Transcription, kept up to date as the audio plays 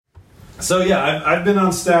So yeah, I've been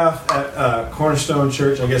on staff at Cornerstone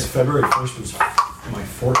Church. I guess February 1st was my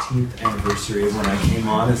 14th anniversary of when I came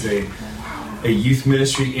on as a youth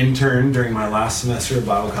ministry intern during my last semester of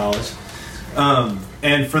Bible college.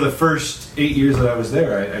 And for the first 8 years that I was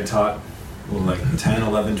there, I taught like 10,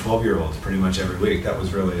 11, 12-year-olds pretty much every week. That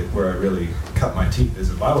was really where I really cut my teeth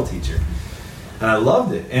as a Bible teacher. And I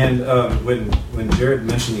loved it. And when Jared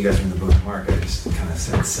mentioned you guys in the book of Mark, I just kind of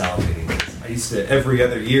started salivating. I used to, every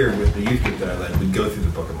other year with the youth group that I led, we'd go through the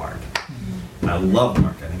book of Mark. And I love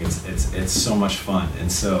Mark. I think it's so much fun.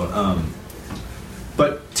 And so,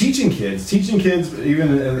 but teaching kids,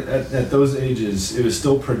 even at those ages, it was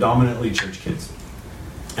still predominantly church kids.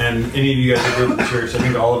 And any of you guys that grew up in church, I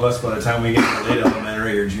think all of us, by the time we get to late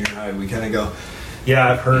elementary or junior high, we kind of go, yeah,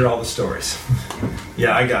 I've heard all the stories.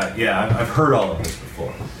 I've heard all of this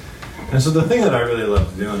before. And so the thing that I really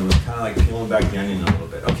loved doing was kind of like peeling back the onion a little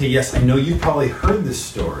bit. Okay, yes, I know you've probably heard this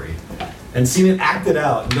story and seen it acted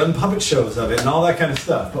out and done puppet shows of it and all that kind of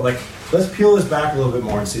stuff. But like, let's peel this back a little bit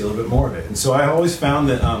more and see a little bit more of it. And so I always found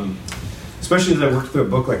that, especially as I worked through a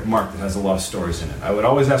book like Mark that has a lot of stories in it, I would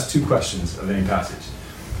always ask two questions of any passage.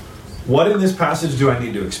 What in this passage do I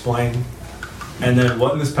need to explain? And then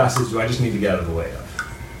what in this passage do I just need to get out of the way of?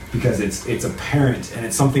 Because it's apparent, and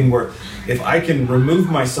it's something where if I can remove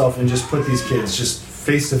myself and just put these kids just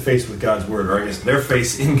face to face with God's Word, or I guess their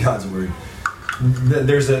face in God's Word,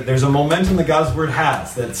 there's a momentum that God's Word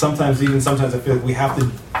has that sometimes I feel like we have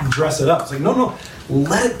to dress it up. It's like, no,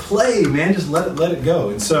 let it play, man. Just let it go.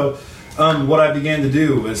 And so what I began to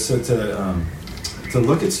do was to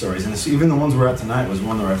look at stories, and even the ones we're at tonight was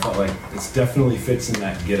one where I felt like it definitely fits in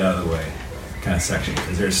that get out of the way kind of section,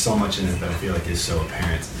 because there's so much in it that I feel like is so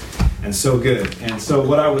apparent and so good. And so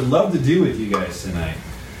what I would love to do with you guys tonight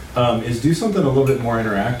is do something a little bit more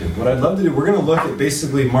interactive. What I'd love to do, we're going to look at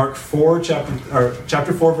basically Mark 4,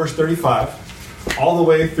 chapter 4, verse 35, all the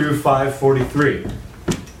way through 5:43.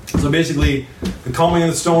 So basically, the calming of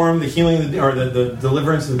the storm, the healing of the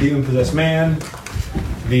deliverance of the demon-possessed man,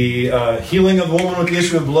 the healing of the woman with the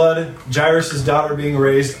issue of blood, Jairus' daughter being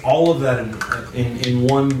raised, all of that in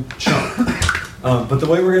one chunk. But the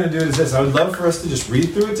way we're going to do it is this. I would love for us to just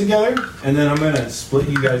read through it together, and then I'm going to split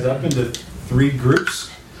you guys up into 3 groups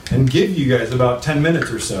and give you guys about 10 minutes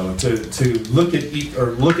or so to look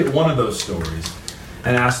at one of those stories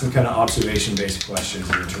and ask some kind of observation-based questions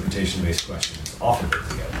and interpretation-based questions off of it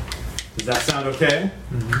together. Does that sound okay?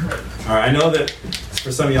 Mm-hmm. All right. I know that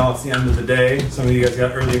for some of y'all it's the end of the day. Some of you guys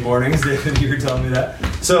got early mornings. David, you were telling me that.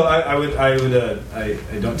 So I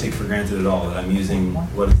don't take for granted at all that I'm using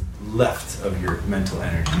what is left of your mental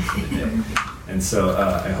energy for the day. And so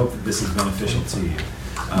I hope that this is beneficial to you.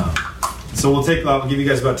 So I'll give you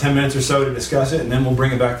guys about 10 minutes or so to discuss it, and then we'll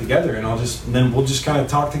bring it back together, and then we'll just kind of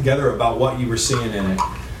talk together about what you were seeing in it.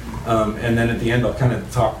 And then at the end, I'll kind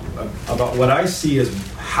of talk about what I see as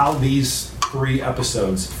how these 3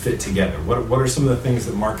 episodes fit together. What are some of the things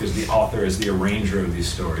that Mark, as the author, as the arranger of these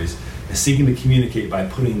stories, is seeking to communicate by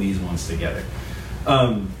putting these ones together?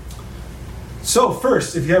 So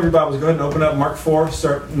first, if you have your Bibles, go ahead and open up Mark 4,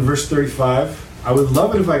 start in verse 35. I would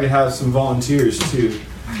love it if I could have some volunteers to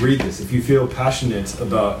read this. If you feel passionate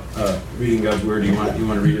about reading God's Word, you want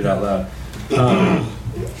to read it out loud.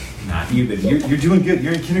 Not you, but you're doing good.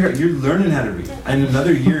 You're in kindergarten. You're learning how to read. In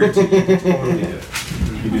another year or 2, you can totally do it.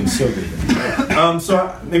 You're doing so good.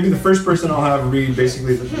 So maybe the first person I'll have read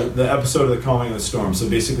basically the episode of the calming of the storm. So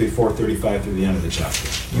basically 4:35 through the end of the chapter.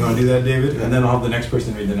 You want to do that, David? And then I'll have the next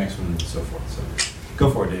person read the next one and so forth. So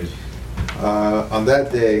go for it, David. On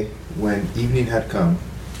that day, when evening had come,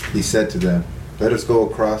 he said to them, "Let us go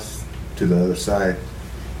across to the other side."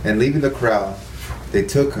 And leaving the crowd, they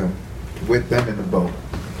took him with them in the boat,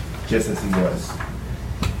 just as he was.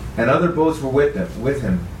 And other boats were with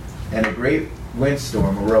him, and a great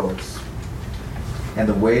windstorm arose, and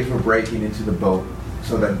the waves were breaking into the boat,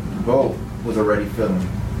 so that the boat was already filling.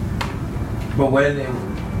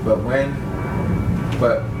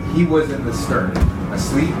 But he was in the stern,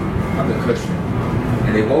 asleep on the cushion.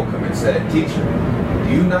 And they woke him and said, "Teacher,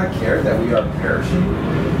 do you not care that we are perishing?"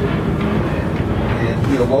 And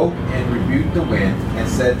he awoke and rebuked the wind and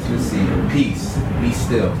said to the sea, "Peace, be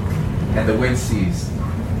still." And the wind ceased,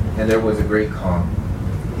 and there was a great calm.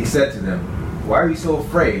 He said to them, "Why are you so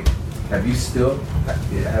afraid? Have you still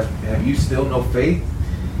no faith?"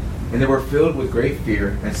 And they were filled with great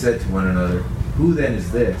fear and said to one another, "Who then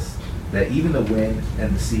is this, that even the wind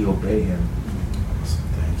and the sea obey him?"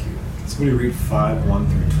 Thank you. Somebody read 5:1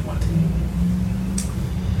 through 20.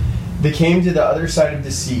 They came to the other side of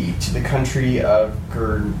the sea, to the country of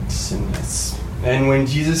Gergesenes. And when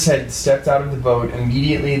Jesus had stepped out of the boat,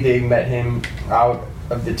 immediately they met him out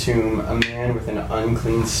of the tomb a man with an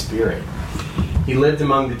unclean spirit. He lived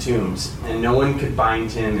among the tombs, and no one could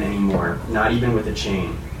bind him anymore, not even with a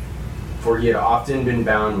chain. For he had often been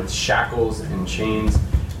bound with shackles and chains,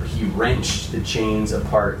 but he wrenched the chains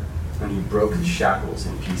apart, and he broke the shackles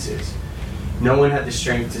in pieces. No one had the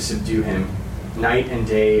strength to subdue him. Night and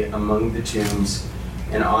day among the tombs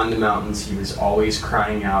and on the mountains he was always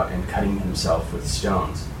crying out and cutting himself with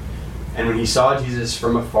stones. And when he saw Jesus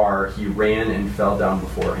from afar, he ran and fell down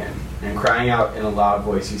before him. And crying out in a loud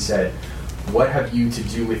voice, he said, "What have you to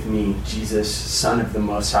do with me, Jesus, Son of the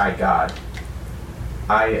Most High God?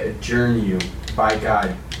 I adjure you, by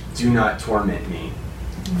God, do not torment me."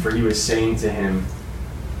 For he was saying to him,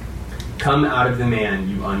 "Come out of the man,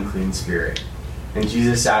 you unclean spirit." And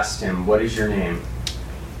Jesus asked him, "What is your name?"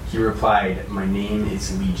 He replied, "My name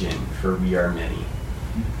is Legion, for we are many."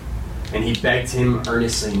 And he begged him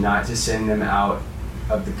earnestly not to send them out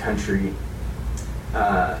of the country.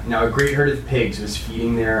 Now a great herd of pigs was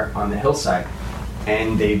feeding there on the hillside,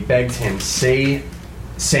 and they begged him, saying,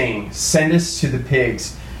 "Send us to the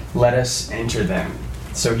pigs, let us enter them."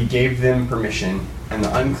 So he gave them permission, and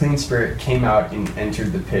the unclean spirit came out and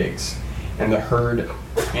entered the pigs, and the herd,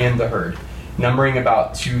 numbering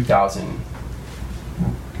about 2,000,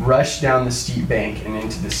 rushed down the steep bank and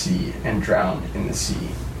into the sea, and drowned in the sea.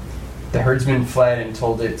 The herdsmen fled and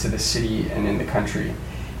told it to the city and in the country,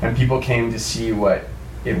 and people came to see what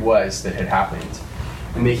it was that had happened.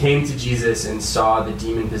 And they came to Jesus and saw the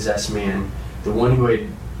demon-possessed man, the one who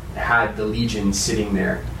had the legion, sitting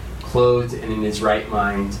there, clothed and in his right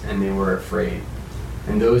mind, and they were afraid.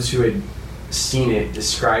 And those who had seen it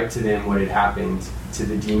described to them what had happened to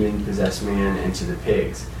the demon-possessed man and to the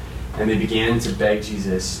pigs. And they began to beg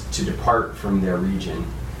Jesus to depart from their region.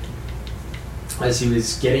 As he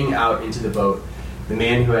was getting out into the boat, the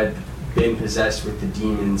man who had been possessed with the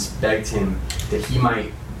demons begged him that he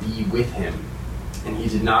might be with him. And he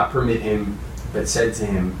did not permit him, but said to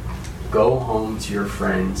him, "Go home to your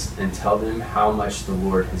friends and tell them how much the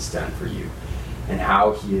Lord has done for you, and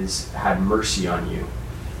how he has had mercy on you."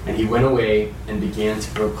 And he went away and began to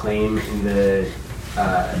proclaim in the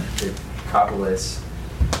Decapolis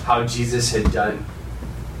how much Jesus had done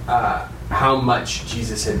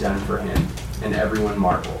for him, and everyone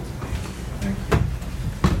marveled. Thank you.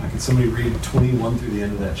 Can somebody read 21 through the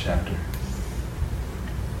end of that chapter?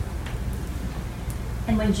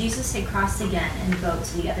 And when Jesus had crossed again in the boat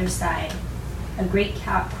to the other side, a great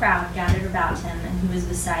crowd gathered about him, and he was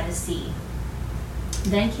beside a sea.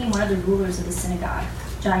 Then came one of the rulers of the synagogue,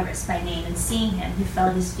 Jairus by name, and seeing him, he fell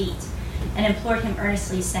at his feet, and implored him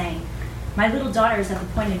earnestly, saying, "My little daughter is at the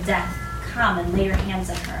point of death. Come and lay your hands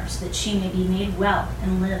on her, so that she may be made well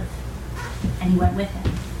and live." And he went with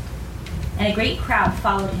him. And a great crowd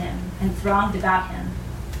followed him and thronged about him.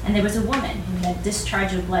 And there was a woman who had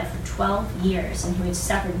discharge of blood for 12 years, and who had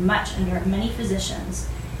suffered much under many physicians,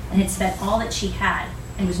 and had spent all that she had,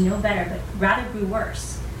 and was no better, but rather grew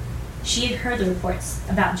worse. She had heard the reports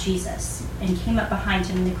about Jesus, and came up behind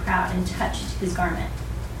him in the crowd and touched his garment.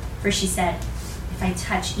 For she said, "If I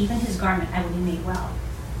touch even his garment, I will be made well."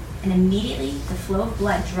 And immediately the flow of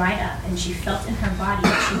blood dried up, and she felt in her body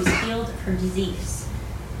that she was healed of her disease.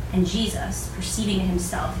 And Jesus, perceiving in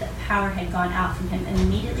himself that power had gone out from him,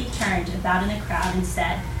 immediately turned about in the crowd and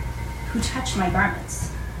said, "Who touched my garments?"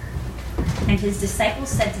 And his disciples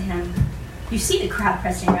said to him, "You see the crowd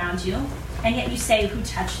pressing around you, and yet you say, 'Who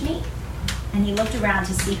touched me?'" And he looked around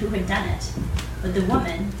to see who had done it. But the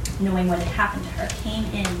woman, knowing what had happened to her, came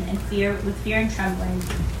in and with fear and trembling,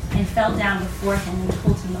 and fell down before him and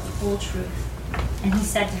told him the whole truth. And he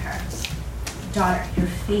said to her, "Daughter, your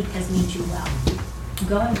faith has made you well.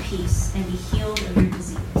 Go in peace and be healed of your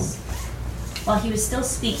disease." While he was still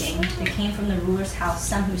speaking, there came from the ruler's house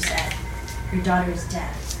some who said, "Your daughter is dead.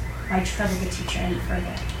 Why trouble the teacher any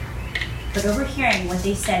further?" But overhearing what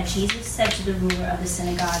they said, Jesus said to the ruler of the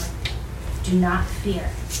synagogue, "Do not fear,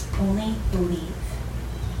 only believe."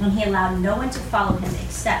 And he allowed no one to follow him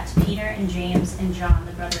except Peter and James and John,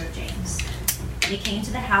 the brother of James. They came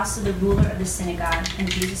to the house of the ruler of the synagogue, and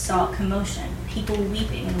Jesus saw a commotion, people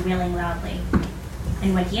weeping and wailing loudly.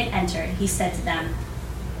 And when he had entered, he said to them,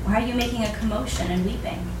 "Why are you making a commotion and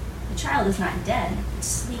weeping? The child is not dead, but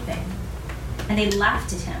sleeping." And they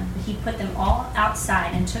laughed at him, but he put them all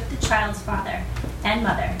outside and took the child's father and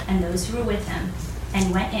mother and those who were with him,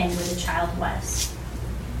 and went in where the child was.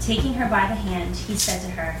 Taking her by the hand, he said to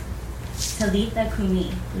her, "Talitha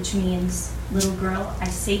kumi," which means, "Little girl, I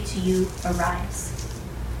say to you, arise."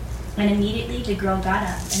 And immediately the girl got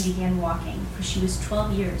up and began walking, for she was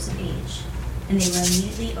 12 years of age. And they were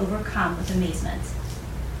immediately overcome with amazement.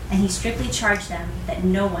 And he strictly charged them that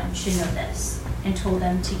no one should know this, and told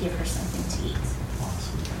them to give her something to eat.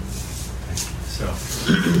 Awesome. So,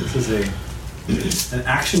 this is an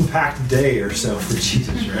action-packed day or so for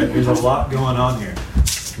Jesus, right? There's a lot going on here.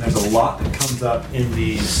 And there's a lot that comes up in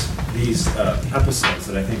these episodes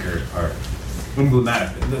that I think are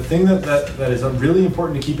emblematic. The thing that is really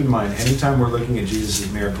important to keep in mind anytime we're looking at Jesus'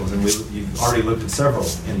 miracles, and you've already looked at several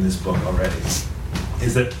in this book already,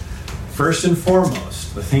 is that first and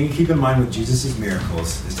foremost, the thing to keep in mind with Jesus'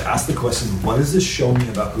 miracles is to ask the question, what does this show me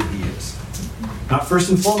about who he is? Not first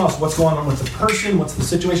and foremost, what's going on with the person, what's the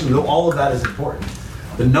situation, though all of that is important.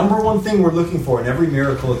 The number one thing we're looking for in every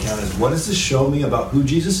miracle account is, what does this show me about who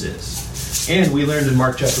Jesus is? And we learned in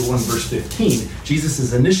Mark chapter 1, verse 15,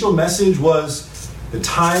 Jesus' initial message was, the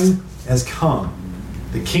time has come.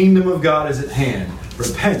 The kingdom of God is at hand.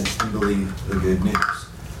 Repent and believe the good news.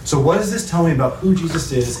 So what does this tell me about who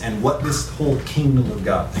Jesus is and what this whole kingdom of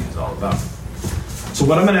God thing is all about? So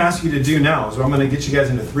what I'm going to ask you to do now is I'm going to get you guys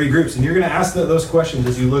into 3 groups, and you're going to ask those questions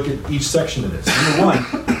as you look at each section of this. Number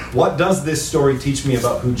 1, what does this story teach me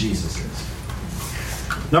about who Jesus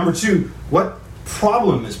is? Number 2, what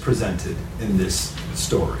problem is presented in this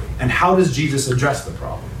story, and how does Jesus address the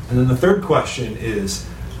problem? And then the third question is,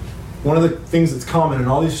 one of the things that's common in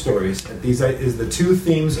all these stories is the 2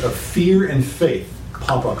 themes of fear and faith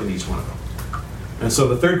pop up in each one of them. And so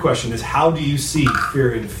the third question is, how do you see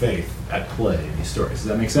fear and faith at play in these stories? Does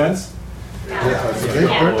that make sense? So they're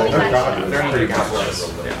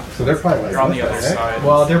probably They're on the other side.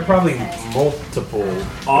 Well, they're probably multiple.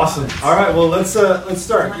 Awesome. All right. Well, let's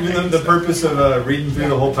start. Even though the purpose of reading through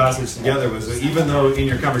the whole passage together was that even though in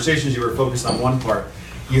your conversations you were focused on one part,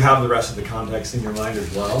 you have the rest of the context in your mind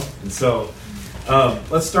as well. And so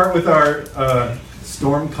let's start with our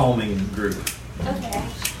storm calming group. Okay.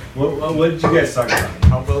 What did you guys talk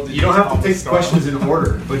about? You don't have to take questions in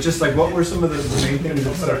order, but just like, what were some of the main things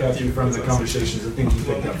that stuck out to you from the conversations, the things you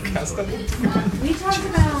picked up from the story? We talked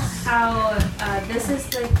about how this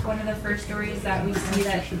is like one of the first stories that we see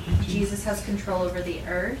that Jesus has control over the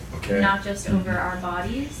earth, not just over our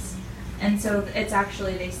bodies. And so it's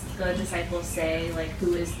actually, the disciples say, like,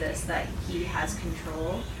 who is this that he has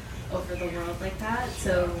control over the world like that?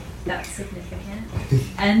 So that's significant.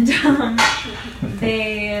 And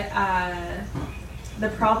the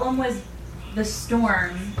problem was the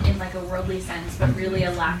storm in like a worldly sense, but really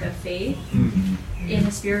a lack of faith in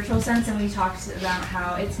a spiritual sense. And we talked about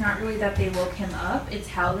how it's not really that they woke him up, it's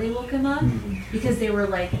how they woke him up, because they were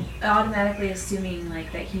like automatically assuming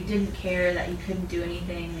like that he didn't care, that he couldn't do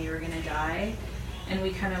anything, they were gonna die. And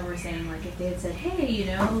we kind of were saying, like, if they had said, hey, you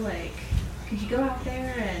know, like, could you go out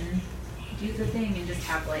there and do the thing and just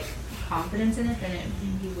have like confidence in it, then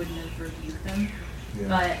he wouldn't have rebuked them.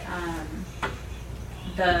 Yeah.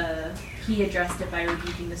 But he addressed it by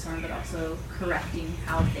rebuking the storm, but also correcting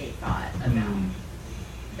how they thought about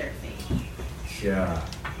their faith. Yeah.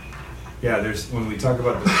 There's, when we talk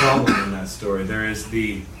about the problem in that story, there is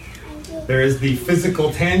the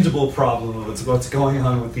physical, tangible problem of what's going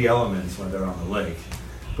on with the elements when they're on the lake,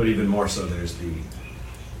 but even more so, there's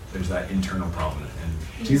that internal problem.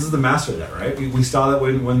 And Jesus is the master of that, right? We saw that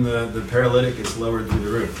when the paralytic is lowered through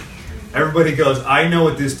the roof. Everybody goes, I know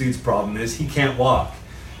what this dude's problem is. He can't walk.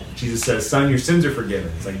 Jesus says, son, your sins are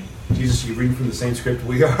forgiven. It's like, Jesus, you're reading from the same script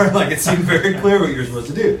we are. Like, it seemed very clear what you're supposed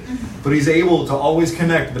to do. But he's able to always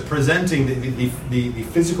connect the presenting, the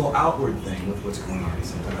physical outward thing with what's going on.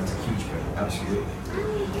 That's a huge bit. Absolutely.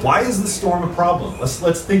 Why is the storm a problem?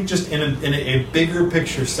 Let's think just in a bigger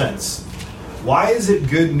picture sense. Why is it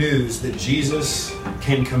good news that Jesus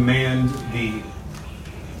can command the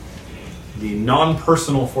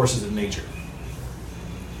non-personal forces of nature?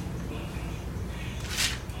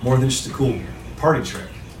 More than just a cool party trick.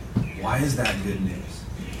 Why is that good news?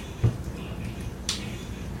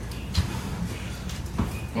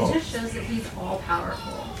 It just shows that he's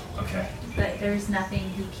all-powerful. Okay. That there's nothing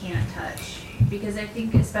he can't touch. Because I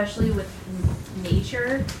think especially with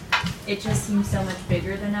nature, it just seems so much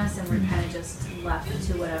bigger than us, and we're kind of just left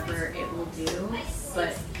to whatever it will do.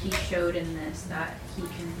 But he showed in this that he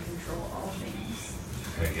can control all things.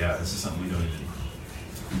 Okay, yeah, this is something we don't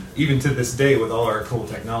even to this day with all our cool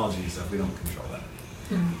technology and stuff, we don't control that.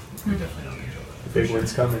 We definitely don't control that. The big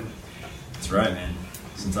one's coming. That's right, man.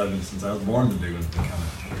 Since I was born, the big one's been coming.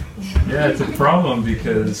 Yeah, it's a problem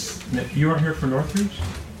because you weren't here for Northridge?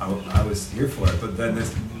 I was here for it, but then the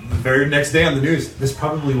very next day on the news, this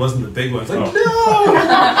probably wasn't the big one. It's like, no!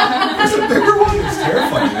 There's a bigger one! It's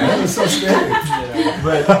terrifying, man. It was so scary. Yeah.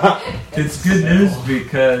 But it's good news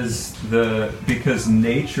because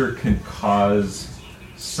nature can cause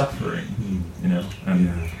suffering, and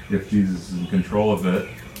if Jesus is in control of it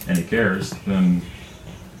and he cares, then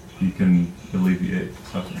you can alleviate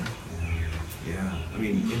suffering. Yeah, I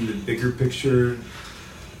mean, in the bigger picture,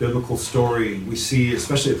 biblical story, we see,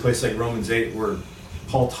 especially a place like Romans 8, where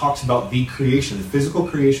Paul talks about the creation, the physical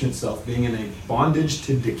creation itself, being in a bondage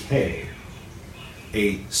to decay,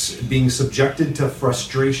 being subjected to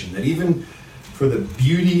frustration, that even for the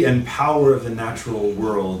beauty and power of the natural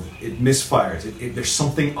world, it misfires. There's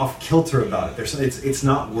something off kilter about it. It's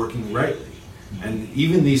not working rightly. And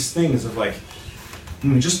even these things of like,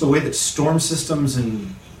 just the way that storm systems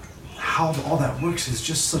and how all that works is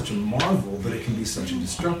just such a marvel, but it can be such a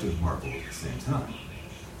destructive marvel at the same time.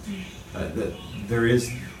 That there is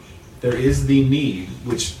the need,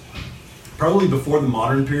 which probably before the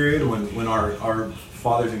modern period, when our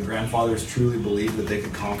fathers and grandfathers truly believed that they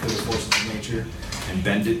could conquer the forces of nature and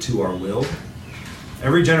bend it to our will.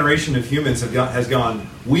 Every generation of humans has gone,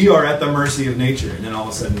 we are at the mercy of nature. And then all of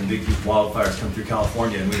a sudden, big wildfires come through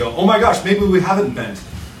California, and we go, oh my gosh, maybe we haven't bent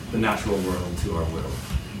the natural world to our will.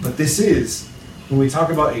 But this is, when we talk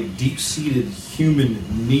about a deep-seated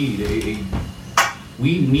human need,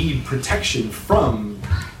 we need protection from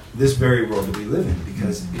this very world that we live in,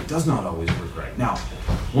 because it does not always work right. Now,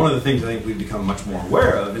 one of the things I think we've become much more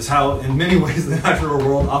aware of is how, in many ways, the natural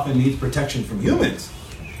world often needs protection from humans.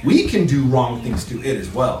 We can do wrong things to it as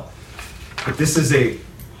well. But this is a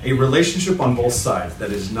relationship on both sides that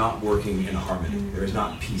is not working in harmony. There is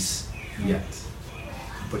not peace yet.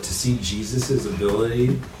 But to see Jesus'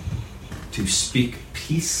 ability to speak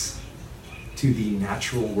peace to the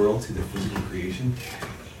natural world, to the physical creation,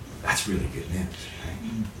 that's really good news,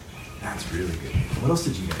 right? That's really good news. What else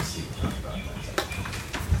did you guys see? Talk about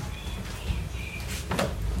that.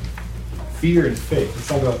 Fear and faith. Let's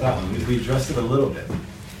talk about that one. We addressed it a little bit.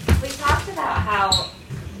 We talked about how,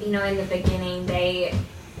 in the beginning they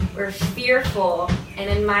were fearful, and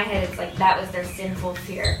in my head it's like that was their sinful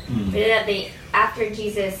fear. But that after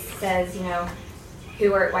Jesus says,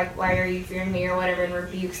 why are you fearing me or whatever, and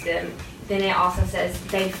rebukes them, then it also says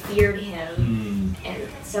they feared him. And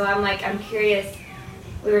so I'm curious,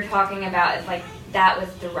 we were talking about if that was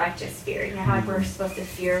the righteous fear, how we're supposed to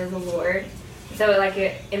fear the Lord. So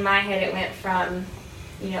in my head it went from,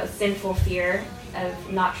 sinful fear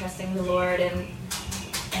of not trusting the Lord and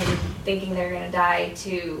thinking they're going to die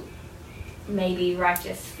to maybe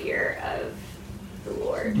righteous fear of the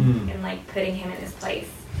Lord and putting him in his place.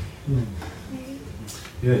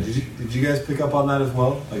 Yeah, did you guys pick up on that as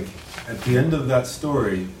well? At the end of that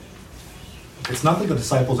story, it's not that the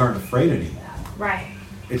disciples aren't afraid anymore. Right.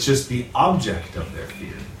 It's just the object of their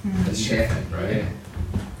fear has shifted, right? Yeah.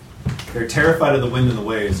 They're terrified of the wind and the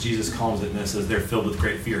waves. Jesus calms it and says they're filled with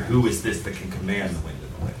great fear. Who is this that can command the wind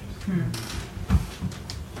and the waves?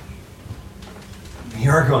 And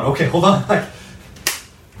you are going, okay, hold on.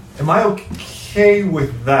 Am I okay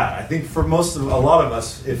with that? I think for a lot of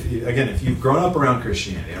us, if you've grown up around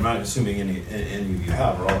Christianity, I'm not assuming any of you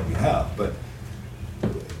have or all of you have, but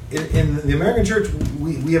in the American church,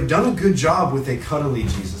 we have done a good job with a cuddly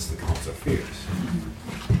Jesus that calms our fears.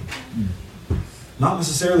 Not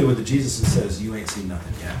necessarily with the Jesus that says, you ain't seen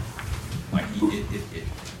nothing yet.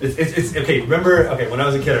 It's okay, when I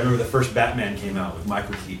was a kid, I remember the first Batman came out with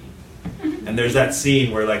Michael Keaton. And there's that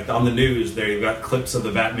scene where, on the news, you've got clips of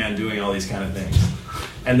the Batman doing all these kind of things.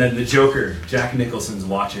 And then the Joker, Jack Nicholson's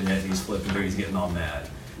watching it, he's flipping through, he's getting all mad.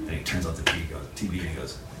 And he turns on the TV and he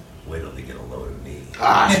goes, wait till they get a load of me.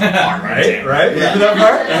 Right? Right? Yeah. Remember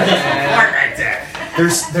that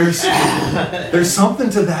part? There's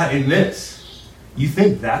something to that in this. You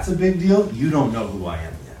think that's a big deal? You don't know who I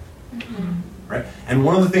am yet. Right? And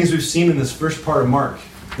one of the things we've seen in this first part of Mark,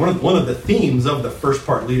 one of the themes of the first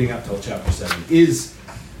part leading up till chapter 7 is,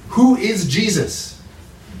 who is Jesus?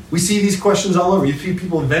 We see these questions all over. You see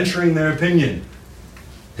people venturing their opinion.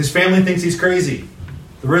 His family thinks he's crazy.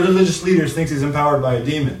 The religious leaders think he's empowered by a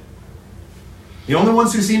demon. The only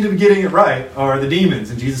ones who seem to be getting it right are the demons,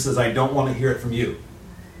 and Jesus says, I don't want to hear it from you.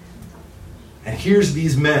 And here's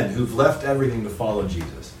these men who've left everything to follow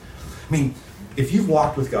Jesus. I mean, if you've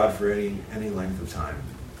walked with God for any length of time,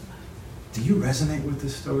 do you resonate with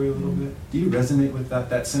this story a little bit? Do you resonate with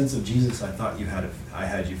that sense of Jesus? I thought I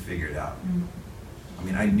had you figured out. I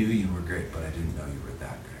mean, I knew you were great, but I didn't know you were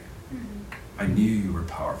that great. I knew you were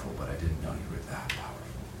powerful, but I didn't know you were that powerful.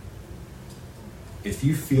 If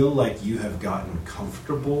you feel like you have gotten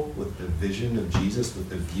comfortable with the vision of Jesus, with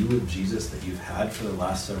the view of Jesus that you've had for the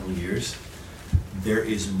last several years, there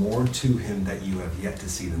is more to him that you have yet to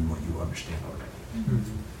see than what you understand already.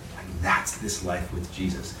 That's this life with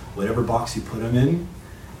Jesus. Whatever box you put him in,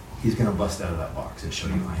 he's going to bust out of that box and show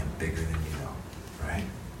you I am bigger than you know, right?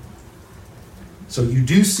 So you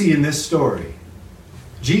do see in this story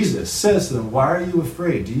Jesus says to them, why are you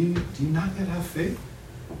afraid? Do you not yet have faith?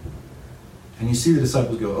 And you see the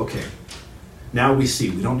disciples go, okay, now we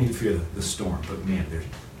see. We don't need to fear the storm, but man,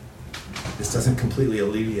 this doesn't completely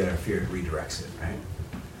alleviate our fear. It redirects it, right?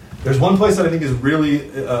 There's one place that I think is really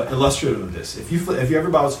illustrative of this. If you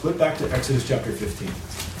ever Bibles, flip back to Exodus chapter 15.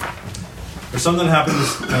 There's something that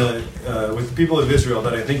happens with the people of Israel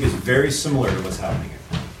that I think is very similar to what's happening here.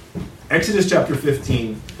 Exodus chapter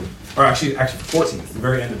 15, or actually 14, the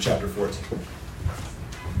very end of chapter 14.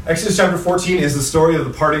 Exodus chapter 14 is the story of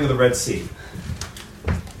the parting of the Red Sea.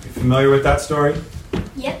 You familiar with that story?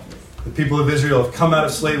 Yep. The people of Israel have come out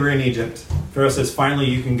of slavery in Egypt. Pharaoh says, finally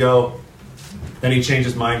you can go. Then he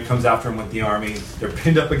changes his mind, comes after him with the army. They're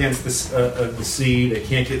pinned up against the sea. They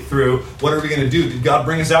can't get through. What are we going to do? Did God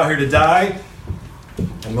bring us out here to die?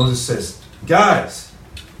 And Moses says, guys,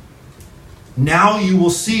 now you will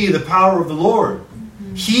see the power of the Lord.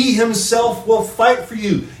 He himself will fight for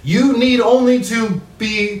you. You need only to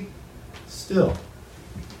be still.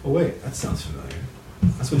 Oh, wait, that sounds familiar.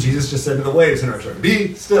 That's what Jesus just said to the waves in our story.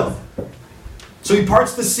 Be still. So he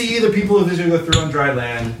parts the sea. The people of Israel go through on dry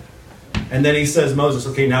land. And then he says, Moses,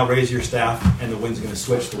 okay, now raise your staff, and the wind's going to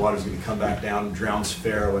switch, the water's going to come back down, drowns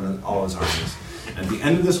Pharaoh and all his armies. At the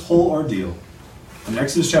end of this whole ordeal, in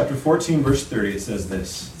Exodus chapter 14, verse 30, it says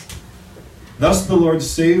this, thus the Lord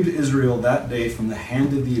saved Israel that day from the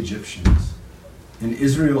hand of the Egyptians, and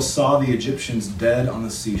Israel saw the Egyptians dead on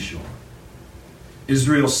the seashore.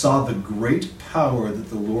 Israel saw the great power that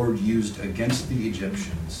the Lord used against the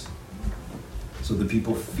Egyptians. So the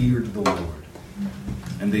people feared the Lord.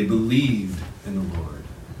 And they believed in the Lord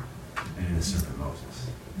and in his servant Moses.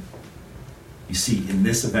 You see, in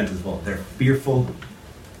this event as well, they're fearful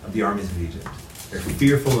of the armies of Egypt. They're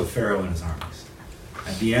fearful of Pharaoh and his armies.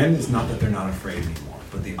 At the end, it's not that they're not afraid anymore,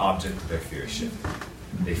 but the object of their fear shifted.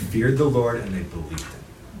 They feared the Lord and they believed him.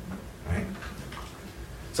 Right?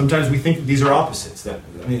 Sometimes we think that these are opposites.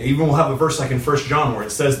 Even we'll have a verse like in 1 John where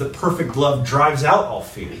it says that perfect love drives out all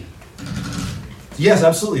fear. Yes,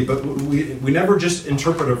 absolutely, but we never just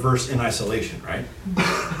interpret a verse in isolation, right?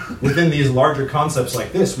 Within these larger concepts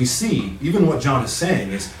like this, we see, even what John is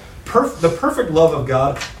saying, is the perfect love of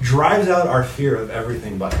God drives out our fear of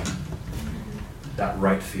everything but him. That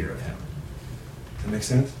right fear of him. Does that make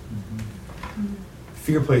sense? Mm-hmm.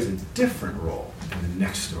 Fear plays a different role in the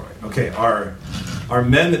next story. Okay, our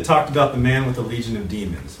men that talked about the man with the legion of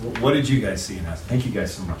demons. What did you guys see in that? Thank you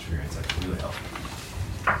guys so much for your insight. It really helped.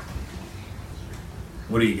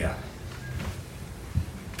 What do you got?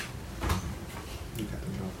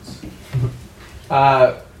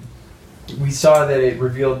 We saw that it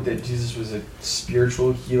revealed that Jesus was a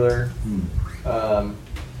spiritual healer, that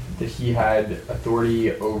he had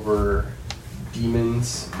authority over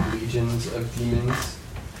demons, legions of demons,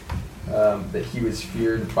 that he was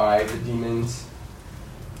feared by the demons,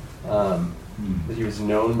 that he was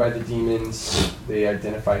known by the demons. They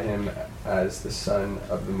identify him as the Son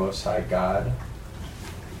of the Most High God.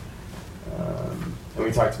 And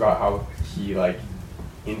we talked about how he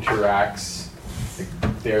interacts.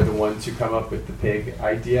 They're the ones who come up with the pig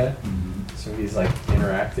idea. Mm-hmm. So he's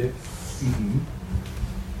interactive. Mm-hmm.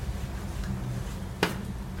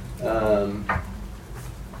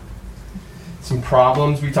 Some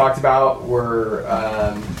problems we talked about were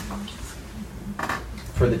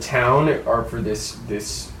for the town or for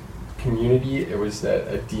this community. It was that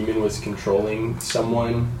a demon was controlling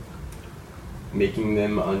someone, making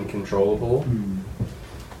them uncontrollable.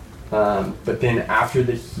 But then after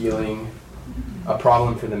the healing, a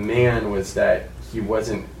problem for the man was that he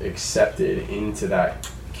wasn't accepted into that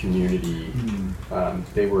community.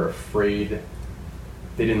 They were afraid.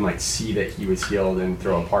 They didn't see that he was healed and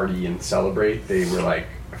throw a party and celebrate. They were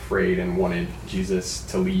afraid and wanted Jesus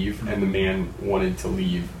to leave, and the man wanted to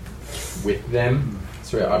leave with them.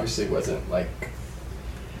 So it obviously wasn't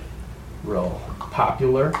real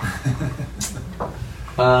popular.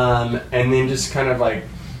 And then just kind of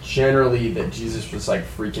generally that Jesus was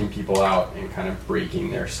freaking people out and kind of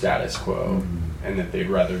breaking their status quo, and that they'd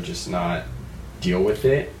rather just not deal with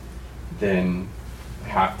it than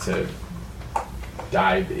have to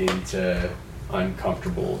dive into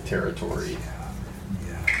uncomfortable territory.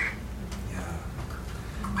 Yeah.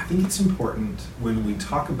 I think it's important when we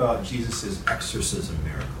talk about Jesus' exorcism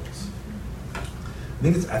miracles.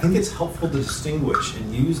 I think it's helpful to distinguish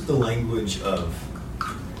and use the language of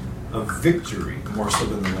victory more so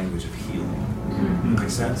than the language of healing.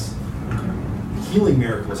 Makes sense? Healing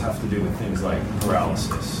miracles have to do with things like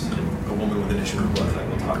paralysis and a woman with an issue of blood that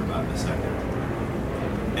we'll talk about in a second.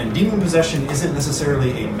 And demon possession isn't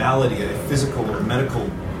necessarily a malady, a physical or medical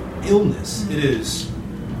illness. It is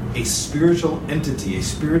a spiritual entity, a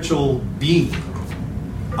spiritual being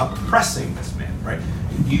oppressing this man, right?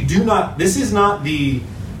 You do not, he is not the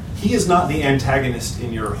antagonist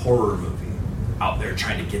in your horror movie out there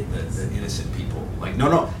trying to get the innocent people. Like,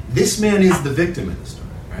 no, this man is the victim in the story,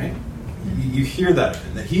 right? You hear that of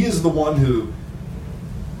him, that he is the one who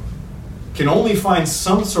can only find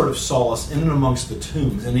some sort of solace in and amongst the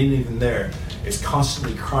tombs, and even there is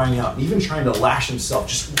constantly crying out, and even trying to lash himself,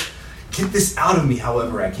 just get this out of me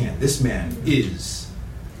however I can. This man is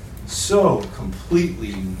so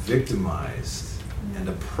completely victimized and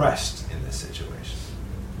oppressed in this situation.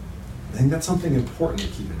 I think that's something important to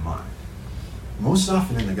keep in mind. Most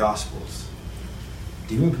often in the Gospels,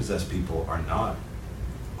 demon-possessed people are not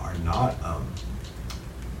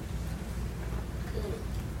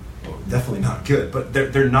well, definitely not good, but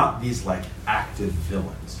they're not these like active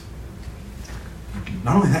villains.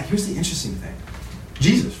 Not only that, here's the interesting thing.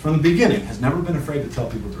 Jesus, from the beginning, has never been afraid to tell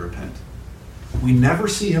people to repent. We never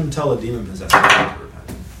see him tell a demon-possessed person to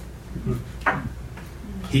repent.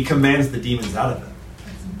 He commands the demons out of them.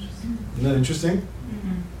 Isn't that interesting?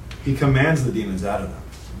 He commands the demons out of them.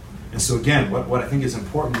 And so again, what I think is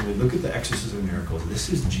important when we look at the exorcism miracles, this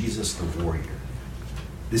is Jesus the warrior.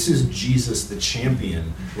 This is Jesus the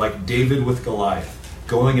champion, like David with Goliath,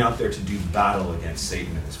 going out there to do battle against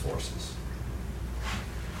Satan and his forces.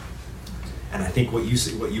 And I think what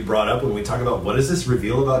you brought up when we talk about what does this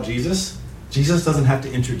reveal about Jesus? Jesus doesn't have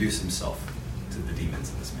to introduce himself to the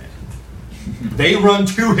demons in this man. They run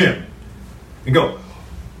to him and go,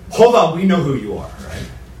 hold on, we know who you are, right?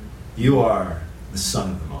 You are the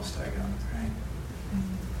Son of the Most High God, right?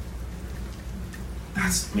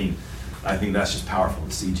 I think that's just powerful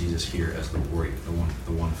to see Jesus here as the warrior, the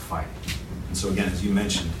one fighting. And so again, as you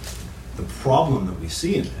mentioned, the problem that we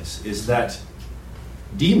see in this is that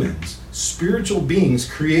demons, spiritual beings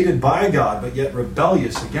created by God but yet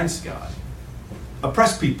rebellious against God,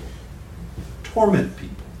 oppress people, torment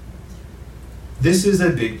people. This is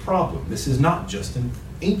a big problem. This is not just an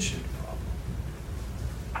ancient problem.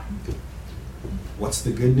 What's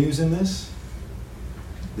the good news in this?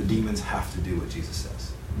 The demons have to do what Jesus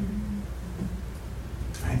says.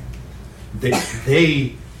 Right?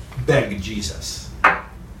 They beg Jesus,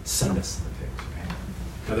 send us to the pigs. Right?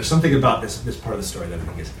 Now there's something about this part of the story that I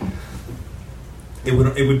think is,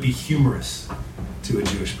 it would be humorous to a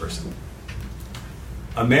Jewish person.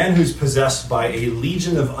 A man who's possessed by a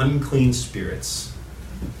legion of unclean spirits.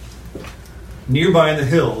 Nearby in the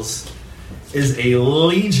hills is a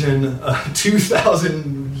legion, a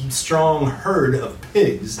 2,000 strong herd of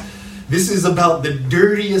pigs. This is about the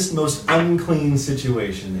dirtiest, most unclean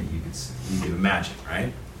situation that you could imagine,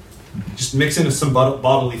 right? Just mix in some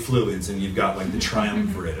bodily fluids and you've got like the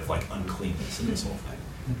triumvirate of like uncleanness in this whole thing.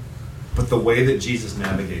 But the way that Jesus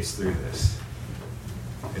navigates through this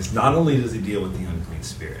is not only does he deal with the unclean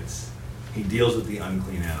spirits, he deals with the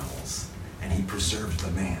unclean animals, and he preserves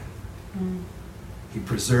the man. He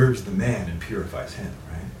preserves the man and purifies him,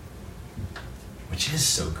 right? Which is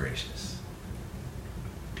so gracious.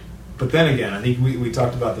 But then again, I think we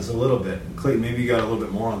talked about this a little bit. Clayton, maybe you got a little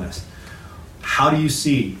bit more on this. How do you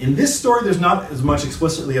see, in this story, there's not as much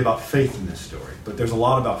explicitly about faith in this story, but there's a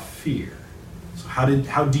lot about fear. So how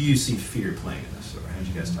do you see fear playing in this story? How did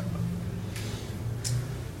you guys talk about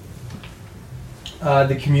it?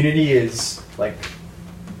 The community is like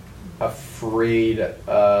afraid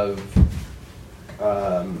of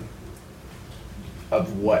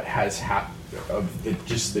what has happened, of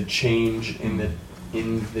the change in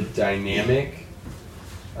the dynamic.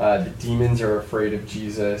 The demons are afraid of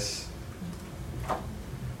Jesus.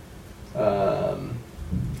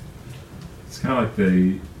 It's kind of like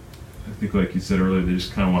I think like you said earlier, they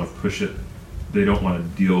just kind of want to push it. They don't want to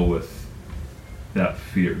deal with that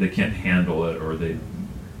fear. They can't handle it, or they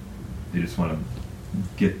just want to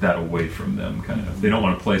get that away from them, kind of. They don't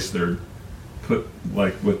want to put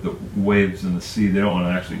like with the waves in the sea, they don't want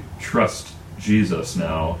to actually trust Jesus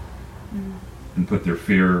now and put their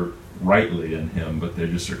fear rightly in him, but they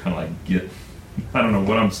just are kind of like, I don't know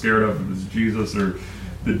what I'm scared of, if it's Jesus or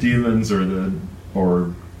the demons or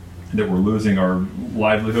that we're losing our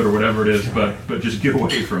livelihood or whatever it is, but just get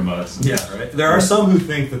away from us. Yeah, right. There are some who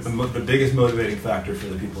think that the biggest motivating factor for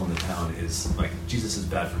the people in the town is like Jesus is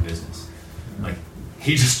bad for business. Like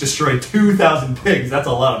he just destroyed 2,000 pigs. That's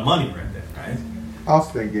a lot of money right there, right? I was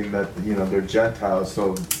thinking that they're Gentiles,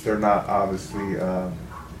 so they're not obviously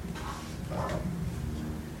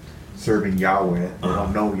serving Yahweh. They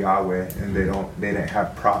don't know Yahweh, and they didn't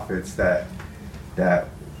have prophets that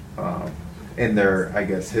in their, I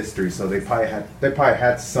guess, history. So they probably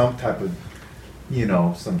had some type of you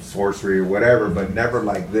know, some sorcery or whatever, but never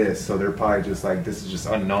like this. So they're probably just like, this is just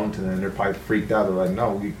unknown to them. They're probably freaked out. They're like,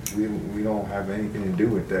 no, we don't have anything to do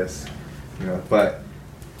with this, you know. But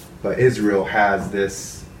Israel has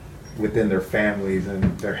this within their families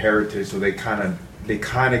and their heritage, so they kind of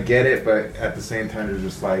get it, but at the same time they're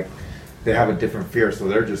just like, they have a different fear, so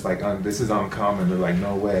they're just like, this is uncommon. They're like,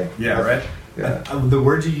 no way. Yeah, right. Yeah. The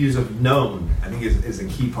word you use of known, I think, is a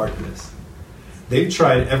key part of this. They've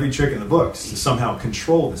tried every trick in the books to somehow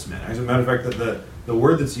control this man. As a matter of fact, the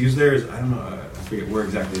word that's used there is, I don't know, I forget where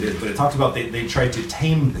exactly it is, but it talks about they tried to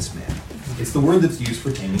tame this man. It's the word that's used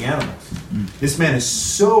for taming animals. This man is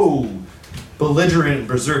so belligerent and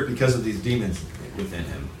berserk because of these demons within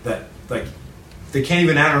him that, like, they can't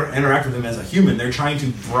even interact with him as a human. They're trying to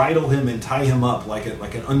bridle him and tie him up like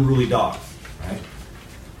an unruly dog, right?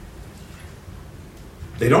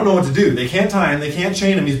 They don't know what to do. They can't tie him. They can't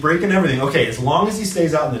chain him. He's breaking everything. Okay, as long as he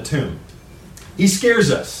stays out in the tomb, he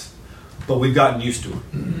scares us, but we've gotten used to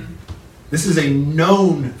him. This is a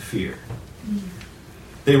known fear.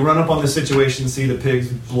 They run up on the situation, see the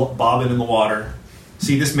pigs bobbing in the water,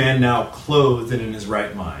 see this man now clothed and in his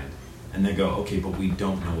right mind, and they go, okay, but we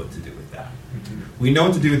don't know what to do with that. We know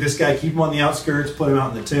what to do with this guy. Keep him on the outskirts, put him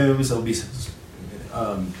out in the tombs. He'll be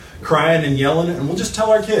crying and yelling, and we'll just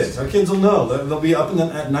tell our kids. Our kids will know. They'll be up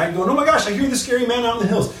at night going, oh my gosh, I hear the scary man out in the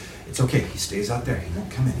hills. It's okay. He stays out there. He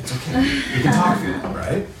won't come in. It's okay. You can talk to him,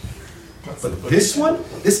 right? But this one,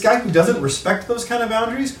 this guy who doesn't respect those kind of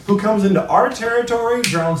boundaries, who comes into our territory,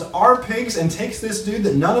 drowns our pigs, and takes this dude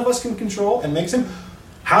that none of us can control and makes him,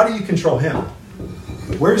 how do you control him?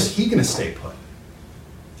 Where's he going to stay put?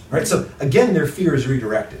 Right? So again, their fear is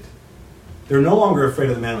redirected. They're no longer afraid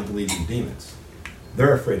of the man with the legion of demons.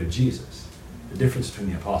 They're afraid of Jesus. The difference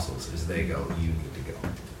between the apostles is they go, you need to go.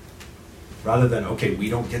 Rather than, okay, we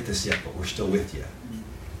don't get this yet, but we're still with you.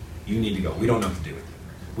 You need to go. We don't know what to do with you.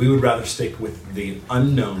 We would rather stick with the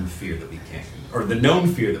unknown fear that we can't, or the known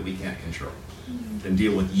fear that we can't control, than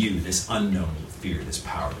deal with you, this unknown fear, this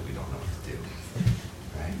power that we don't know what to do.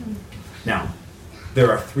 Right? Now, there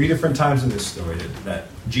are 3 different times in this story that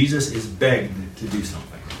Jesus is begged to do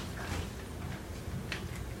something.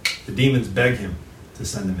 The demons beg him to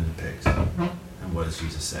send them in the pigs. And what does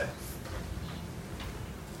Jesus say?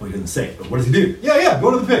 Well, he doesn't say it, but what does he do? Yeah,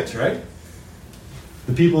 go to the pigs, right?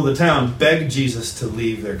 The people of the town beg Jesus to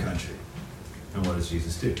leave their country. And what does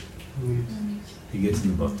Jesus do? He gets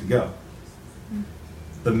in the boat to go.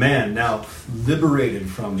 The man, now liberated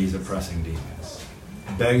from these oppressing demons,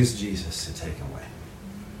 begs Jesus to take him away.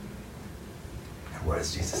 And what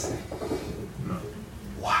does Jesus say?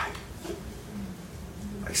 Why?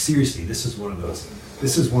 Like, seriously, this is one of those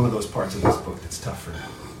parts of this book that's tough for me.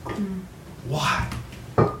 Why?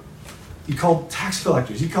 You called tax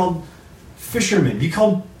collectors, you called fishermen, you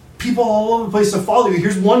called people all over the place to follow you.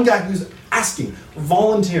 Here's one guy who's asking,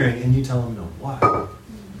 volunteering, and you tell him no. Why?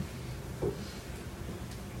 What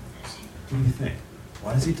do you think?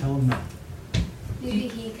 Why does he tell him no? Maybe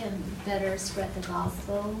he can better spread the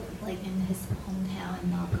gospel, like in his hometown,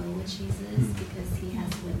 and not go with Jesus because he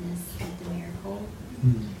has witnessed the miracle.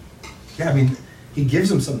 Yeah, I mean, he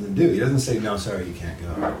gives him something to do. He doesn't say, no, sorry, you can't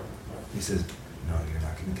go. He says, no, you're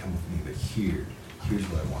not going to come with me, but here's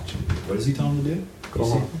what I want you to do. What does he tell him to do? Go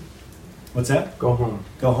home. What's that? Go home.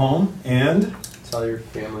 Go home and Tell your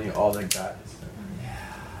family all that God has done.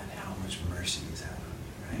 yeah, and how much mercy he's had,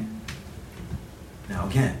 right? Now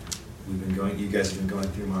again, you guys have been going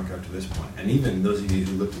through Mark up to this point, and even those of you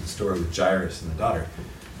who looked at the story with Jairus and the daughter,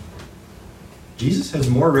 Jesus has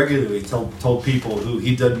more regularly told people who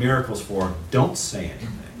he did miracles for, don't say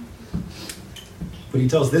anything. But he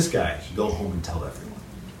tells this guy, go home and tell everyone.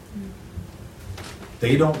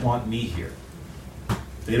 They don't want me here.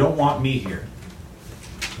 They don't want me here.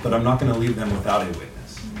 But I'm not going to leave them without a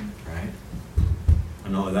witness. Right?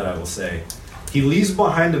 And all of that I will say. He leaves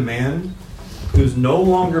behind a man who's no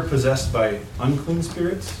longer possessed by unclean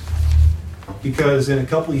spirits, because in a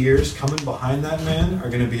couple of years, coming behind that man are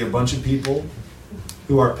going to be a bunch of people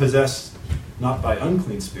who are possessed not by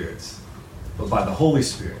unclean spirits, but by the Holy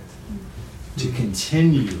Spirit, to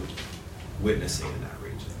continue witnessing in that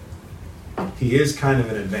region. He is kind of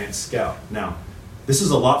an advanced scout. Now, this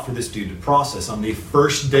is a lot for this dude to process on the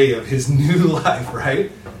first day of his new life,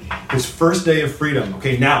 right? His first day of freedom.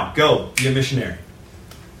 Okay, now, go, be a missionary.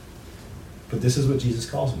 But this is what Jesus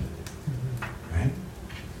calls him to do, right?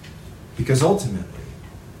 Because ultimately,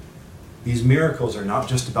 these miracles are not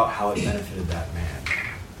just about how it benefited that man.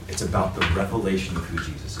 It's about the revelation of who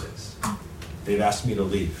Jesus is. They've asked me to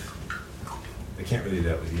leave. They can't really do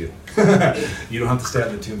that with you. You don't have to stay out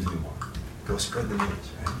in the tombs anymore. Go spread the news,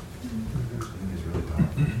 right? I think it's really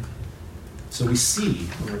powerful. So we see,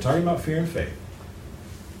 when we're talking about fear and faith,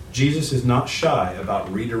 Jesus is not shy about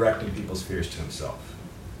redirecting people's fears to himself.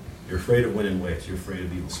 You're afraid of winning weights. You're afraid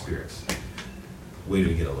of evil spirits. Wait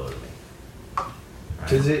till you get a load of me.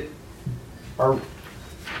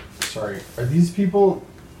 Right? Are these people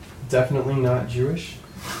definitely not Jewish?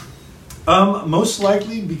 Most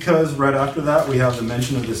likely because right after that we have the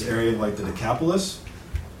mention of this area like the Decapolis.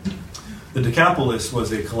 The Decapolis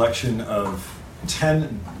was a collection of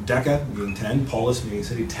 10, Deca meaning 10, Polis meaning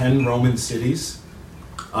city, 10 Roman cities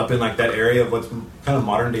up in like that area of what's kind of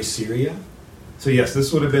modern day Syria. So yes,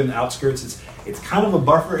 this would have been outskirts. It's kind of a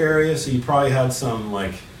buffer area, so you probably had some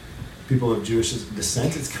like people of Jewish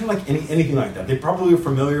descent. It's kind of like anything like that. They probably were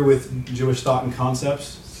familiar with Jewish thought and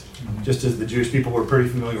concepts, just as the Jewish people were pretty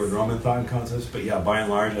familiar with Roman thought and concepts. But yeah, by and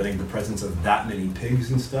large, I think the presence of that many pigs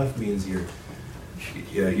and stuff means you're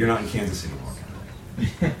not in Kansas anymore.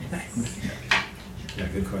 Yeah,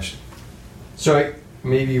 good question. So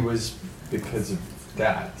maybe it was because of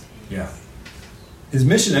that. Yeah. His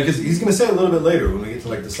mission, because he's going to say a little bit later when we get to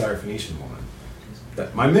like the Syrophoenician woman,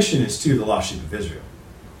 that my mission is to the lost sheep of Israel.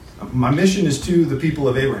 My mission is to the people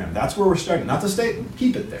of Abraham. That's where we're starting. Not to stay,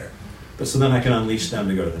 keep it there, but so then I can unleash them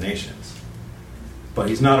to go to the nations. But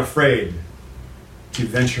he's not afraid to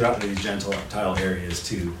venture out into these Gentile areas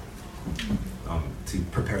to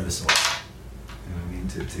prepare the soil. You know what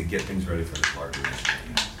I mean? To get things ready for this larger mission.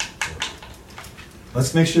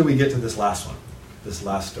 Let's make sure we get to this last one. This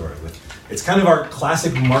last story. It's kind of our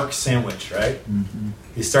classic Mark sandwich, right? Mm-hmm.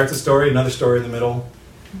 He starts a story, another story in the middle,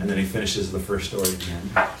 and then he finishes the first story at the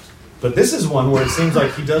end. But this is one where it seems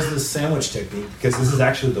like he does this sandwich technique because this is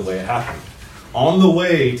actually the way it happened. On the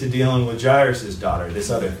way to dealing with Jairus' daughter, this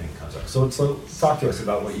other thing comes up. So talk to us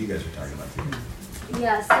about what you guys are talking about here.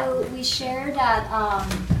 Yeah, so we shared that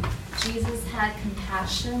Jesus had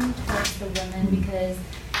compassion towards the women because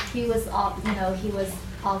he was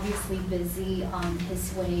obviously busy on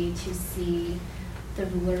his way to see the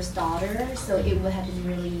ruler's daughter, so it would have been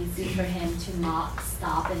really easy for him to not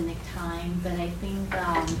stop and make time. But I think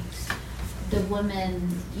the woman,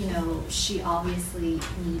 she obviously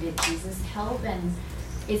needed Jesus' help, and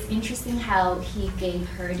it's interesting how he gave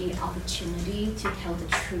her the opportunity to tell the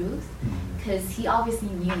truth, because he obviously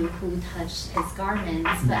knew who touched his garments,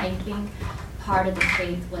 but I think part of the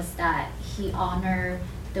faith was that he honored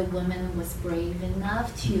the woman was brave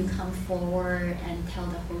enough to come forward and tell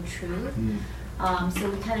the whole truth. So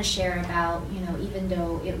we kind of share about, even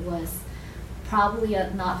though it was probably a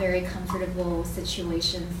not very comfortable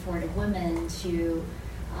situation for the woman to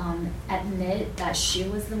admit that she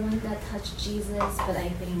was the one that touched Jesus, but I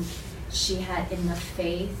think she had enough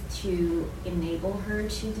faith to enable her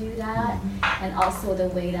to do that. And also the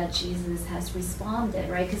way that Jesus has responded,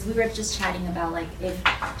 right? Because we were just chatting about like if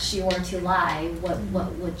she were to lie, what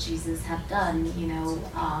would Jesus have done,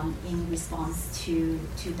 in response to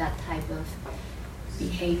that type of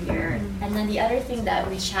behavior. And then the other thing that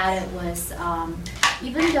we chatted was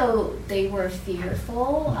even though they were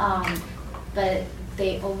fearful, but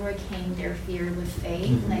they overcame their fear with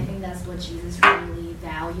faith, and I think that's what Jesus really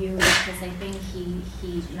valued, because I think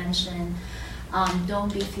he mentioned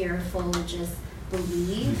don't be fearful, just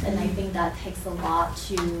believe, and I think that takes a lot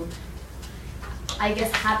to, I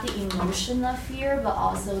guess, have the emotion of fear, but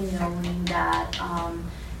also knowing that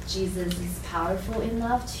Jesus is powerful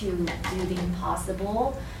enough to do the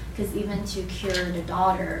impossible, because even to cure the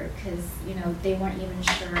daughter, because they weren't even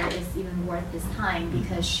sure it's even worth his time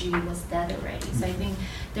because she was dead already. So I think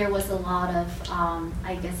there was a lot of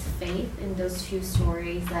I guess faith in those two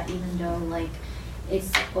stories, that even though like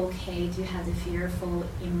it's okay to have the fearful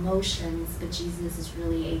emotions, but Jesus is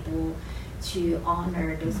really able to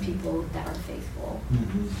honor those people that are faithful.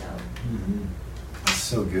 That's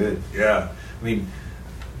so good. Yeah, I mean,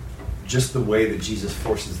 just the way that Jesus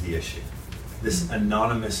forces the issue. This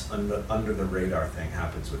anonymous, under the radar thing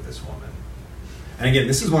happens with this woman. And again,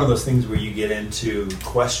 this is one of those things where you get into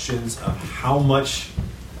questions of how much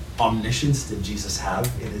omniscience did Jesus have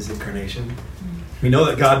in his incarnation. We know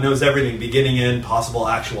that God knows everything, beginning, end, possible,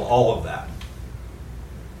 actual, all of that.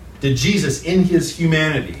 Did Jesus, in his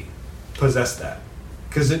humanity, possess that?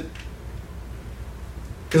 Because on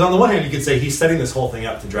the one hand, you could say he's setting this whole thing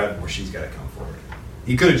up to drive where she's got to come forward.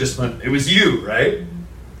 He could have just went, it was you, right?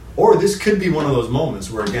 Or this could be one of those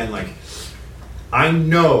moments where, again, like, I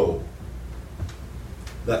know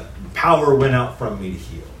that power went out from me to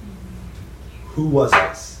heal. Who was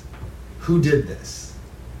this? Who did this?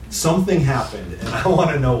 Something happened, and I want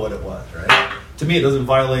to know what it was, right? To me, it doesn't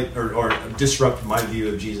violate or disrupt my view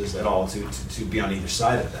of Jesus at all to be on either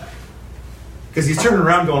side of that. Because he's turning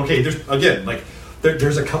around going, okay, there's, again, like,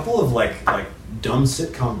 There's a couple of like dumb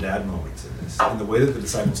sitcom dad moments in this, in the way that the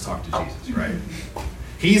disciples talk to Jesus, right?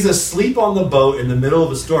 He's asleep on the boat in the middle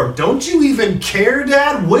of a storm. Don't you even care,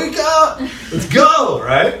 Dad? Wake up! Let's go,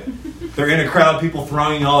 right? They're in a crowd, people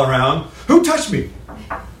thronging all around. Who touched me?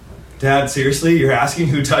 Dad, seriously? You're asking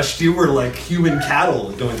who touched you? We're like human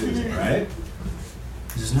cattle going through this, right?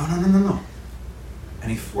 He says, no.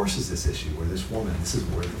 And he forces this issue where this woman, this is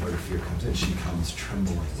where the fear comes in. She comes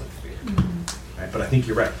trembling with fear. Right? But I think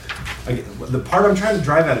you're right. The part I'm trying to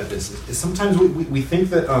drive at this is sometimes we think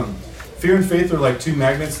that fear and faith are like two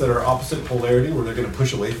magnets that are opposite polarity where they're going to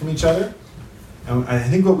push away from each other. And I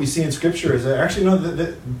think what we see in Scripture is that actually no,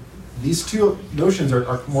 that these two notions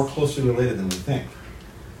are more closely related than we think.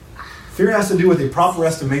 Fear has to do with a proper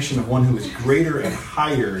estimation of one who is greater and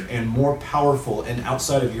higher and more powerful and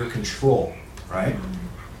outside of your control, right?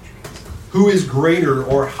 Who is greater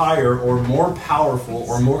or higher or more powerful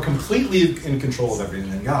or more completely in control of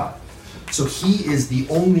everything than God. So he is the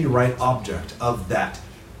only right object of that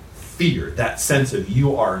fear, that sense of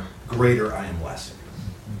you are greater, I am lesser.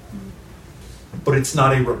 But it's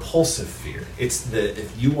not a repulsive fear. It's that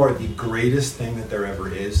if you are the greatest thing that there ever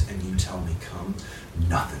is and you tell me come,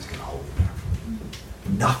 nothing's going to hold me back from you.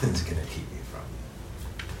 Nothing's going to keep me from you.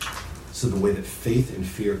 So the way that faith and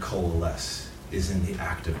fear coalesce is in the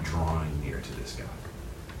act of drawing near to this God.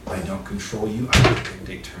 I don't control you. I don't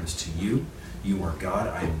dictate terms to you. You are God.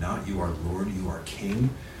 I am not. You are Lord. You are King.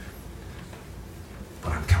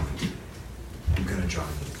 But I'm coming to you. I'm going to draw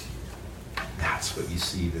near to you. That's what you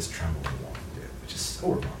see this trembling woman do, which is so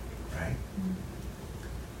remarkable, right?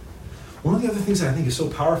 One of the other things that I think is so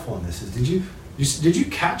powerful in this is, did you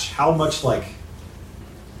catch how much like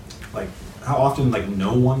how often like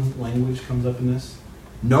no one language comes up in this?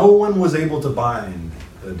 No one was able to bind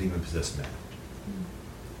the demon-possessed man.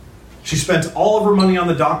 She spent all of her money on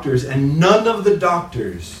the doctors, and none of the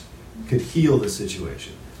doctors could heal the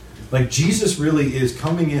situation. Like Jesus really is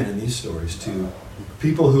coming in these stories to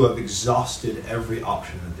people who have exhausted every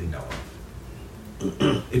option that they know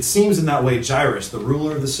of. It seems in that way Jairus, the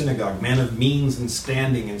ruler of the synagogue, man of means and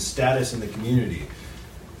standing and status in the community,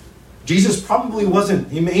 Jesus probably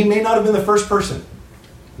wasn't, he may not have been the first person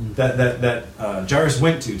that Jairus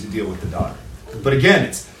went to deal with the daughter. But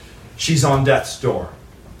again, she's on death's door.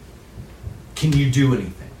 Can you do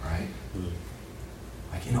anything, right?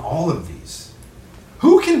 Like in all of these,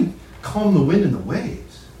 who can calm the wind and the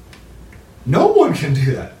waves? No one can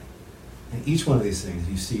do that. In each one of these things,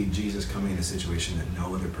 you see Jesus coming in a situation that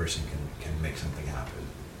no other person can make something happen.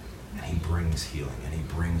 And he brings healing, and he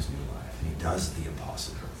brings new life, and he does the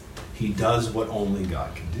impossible. He does what only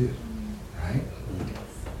God can do, right?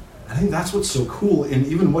 I think that's what's so cool, and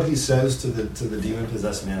even what he says to the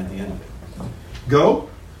demon-possessed man at the end of it. Go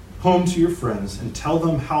home to your friends and tell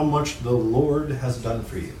them how much the Lord has done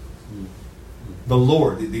for you. The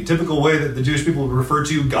Lord, the typical way that the Jewish people would refer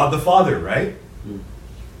to God the Father, right?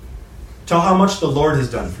 Tell how much the Lord has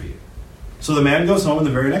done for you. So the man goes home in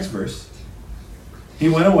the very next verse. He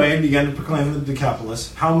went away and began to proclaim in the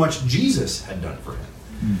Decapolis how much Jesus had done for him.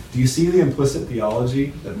 Do you see the implicit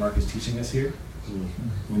theology that Mark is teaching us here?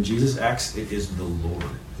 When Jesus acts, it is the Lord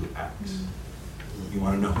who acts. You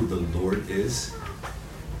want to know who the Lord is?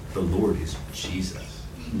 The Lord is Jesus.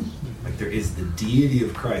 Like there is the deity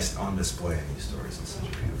of Christ on display in these stories in such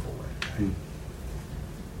a beautiful way. Right?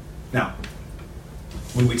 Now,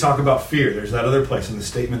 when we talk about fear, there's that other place in the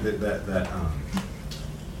statement that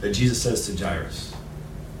Jesus says to Jairus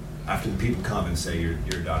after the people come and say,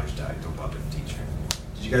 your daughter's died, don't bother to teach her.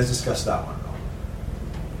 Did you guys discuss that one at all?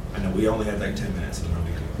 I know we only had like 10 minutes.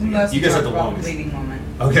 You guys had the longest. Bleeding moment.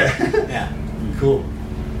 Okay. Yeah. Cool.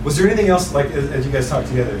 Was there anything else, like as you guys talked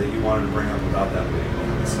together, that you wanted to bring up about that bleeding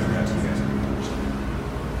moment that stuck out to you guys?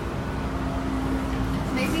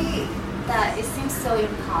 Maybe that it seems so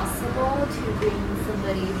impossible to bring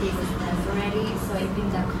somebody who was never ready. So I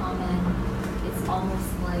think that comment is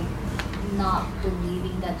almost like not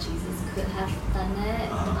believing that Jesus could have done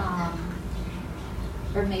it.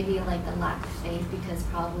 Or maybe like a lack of faith because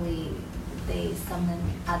probably they summoned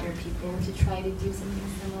other people to try to do something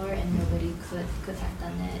similar and nobody could have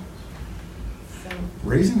done it. So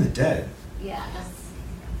raising the dead. Yeah, that's.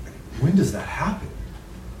 When does that happen?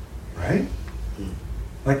 Right?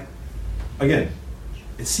 Like, again,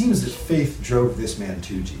 it seems that faith drove this man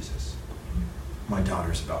to Jesus. My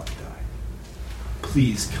daughter's about to die.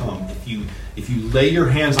 Please come. If you lay your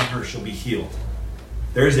hands on her, she'll be healed.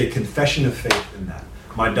 There is a confession of faith in that.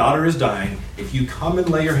 My daughter is dying. If you come and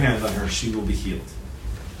lay your hands on her, she will be healed.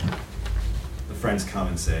 The friends come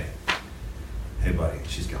and say, hey buddy,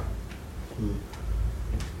 she's gone.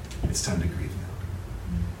 It's time to grieve now.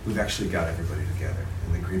 we've actually got everybody together,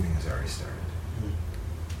 and the grieving has already started.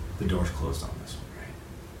 The door's closed on this one, right?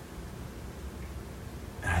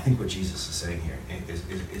 And I think what Jesus is saying here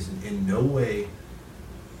is in no way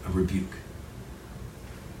a rebuke.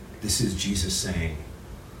 This is Jesus saying,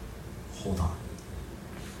 hold on.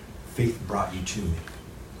 Faith brought you to me.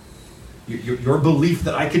 Your belief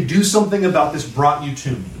that I could do something about this brought you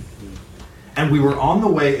to me. And we were on the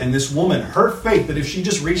way, and this woman, her faith that if she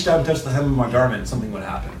just reached out and touched the hem of my garment, something would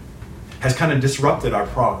happen, has kind of disrupted our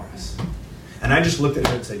progress. And I just looked at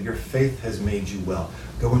her and said, your faith has made you well.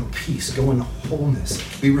 Go in peace. Go in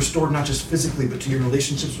wholeness. Be restored not just physically, but to your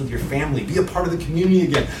relationships with your family. Be a part of the community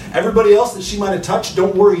again. Everybody else that she might have touched,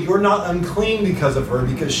 don't worry. You're not unclean because of her,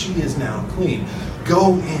 because she is now clean.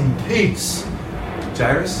 Go in peace.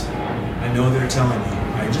 Jairus, I know they're telling you.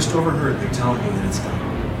 I just overheard they're telling you that it's done.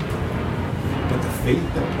 But the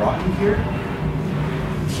faith that brought you here,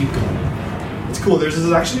 keep going. It's cool. There's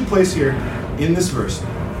actually a place here in this verse,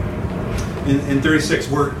 in 36,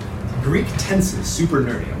 where Greek tenses, super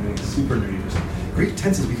nerdy, I'm going to get super nerdy for a second. Greek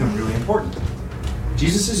tenses become really important.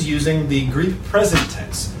 Jesus is using the Greek present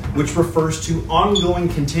tense, which refers to ongoing,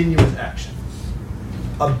 continuous action.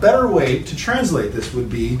 A better way to translate this would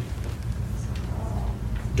be,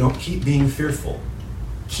 don't keep being fearful.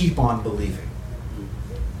 Keep on believing.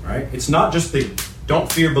 Right? It's not just the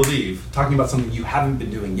don't fear, believe, talking about something you haven't been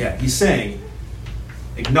doing yet. He's saying,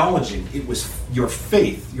 acknowledging it was your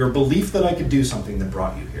faith, your belief that I could do something that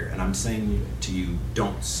brought you here. And I'm saying to you,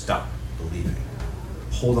 don't stop believing.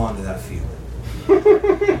 Hold on to that feeling.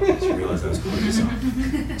 I just realized I was going to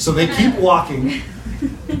something. So they keep walking.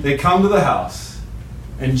 They come to the house.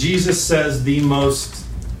 And Jesus says the most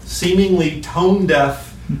seemingly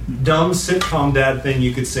tone-deaf, dumb sitcom dad thing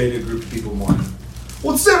you could say to a group of people mourning.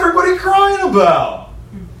 What's everybody crying about?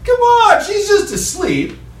 Come on, she's just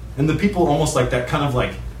asleep. And the people almost like that, kind of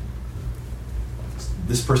like,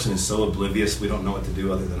 this person is so oblivious, we don't know what to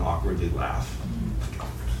do other than awkwardly laugh. Like,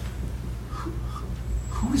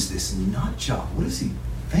 who is this nut job? What does he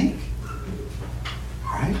think?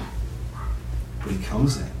 Right? But he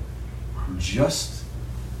comes in, just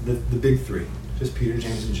the big three, just Peter,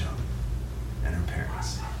 James, and John, and her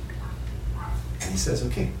parents. And he says,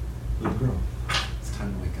 okay, little girl, it's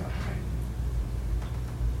time to wake up, right?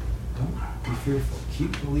 Don't be fearful.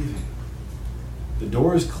 Keep believing. The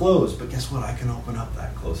door is closed, but guess what? I can open up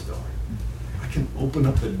that closed door. I can open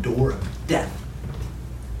up the door of death.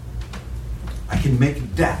 I can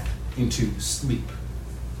make death into sleep.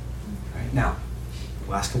 Right? Now,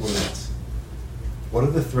 last couple of minutes. What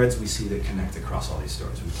are the threads we see that connect across all these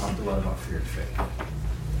stories? We've talked a lot about fear and faith.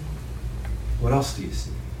 What else do you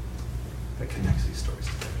see that connects these stories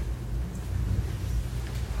together?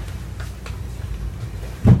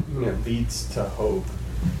 It leads to hope.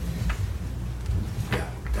 Yeah,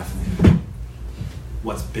 definitely.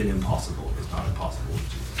 What's been impossible is not impossible with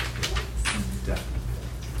Jesus. Definitely.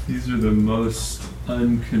 These are the most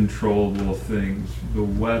uncontrollable things. The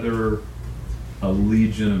weather, a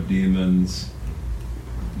legion of demons,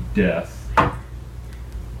 death.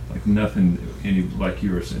 Like nothing, like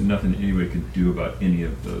you were saying, nothing anybody could do about any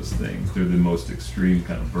of those things. They're the most extreme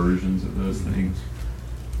kind of versions of those things.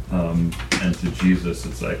 And to Jesus,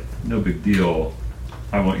 it's like, no big deal.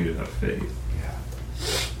 I want you to have faith. Yeah.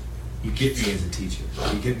 You get me as a teacher.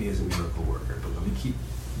 You get me as a miracle worker. But let me keep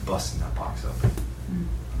busting that box open.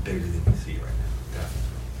 Bigger than you see right now.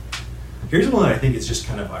 Definitely. Here's one that I think is just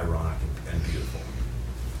kind of ironic and beautiful.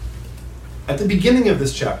 At the beginning of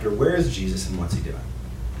this chapter, where is Jesus and what's he doing?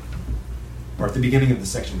 Or at the beginning of the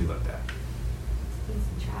section we looked at.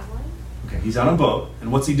 He's traveling. Okay, he's on a boat.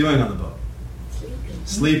 And what's he doing on the boat?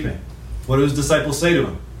 Sleeping. What do his disciples say to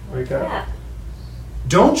him? Wake up. Yeah.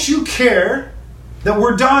 Don't you care that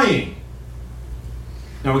we're dying?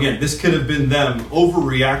 Now again, this could have been them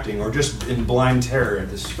overreacting or just in blind terror at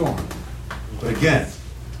this storm. But again,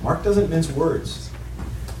 Mark doesn't mince words.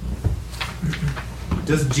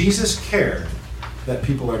 Does Jesus care that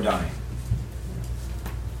people are dying?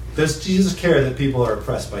 Does Jesus care that people are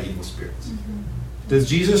oppressed by evil spirits? Does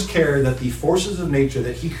Jesus care that the forces of nature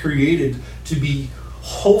that he created to be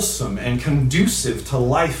wholesome and conducive to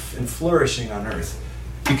life and flourishing on earth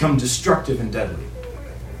become destructive and deadly?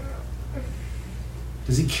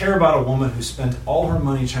 Does he care about a woman who spent all her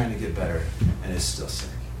money trying to get better and is still sick?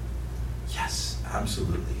 Yes,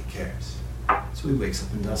 absolutely he cares. So he wakes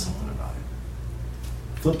up and does something about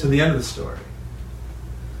it. Flip to the end of the story.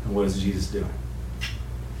 And what is Jesus doing?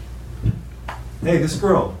 Hey, this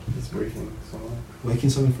girl It's waking someone. waking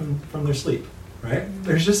someone from their sleep, right?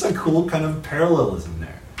 There's just a cool kind of parallelism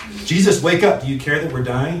there. Jesus, wake up. Do you care that we're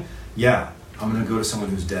dying? Yeah, I'm going to go to someone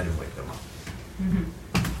who's dead and wake them up.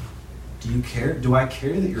 Do you care? Do I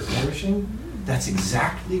care that you're perishing? That's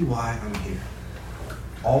exactly why I'm here.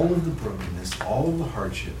 All of the brokenness, all of the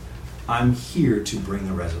hardship, I'm here to bring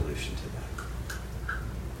a resolution to that.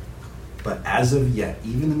 But as of yet,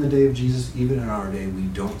 even in the day of Jesus, even in our day, we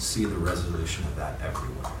don't see the resolution of that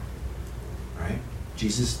everywhere. Right?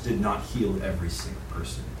 Jesus did not heal every single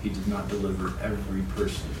person. He did not deliver every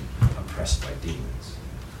person oppressed by demons.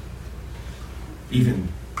 Even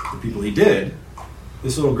the people he did,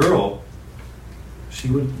 this little girl, she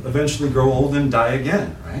would eventually grow old and die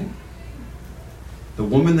again, right? The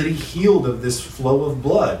woman that he healed of this flow of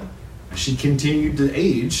blood, as she continued to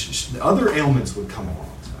age, other ailments would come along.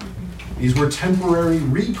 These were temporary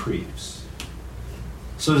reprieves.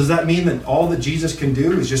 So does that mean that all that Jesus can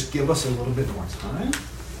do is just give us a little bit more time?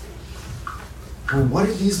 Or what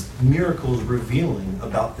are these miracles revealing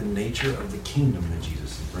about the nature of the kingdom that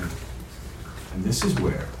Jesus is bringing? And this is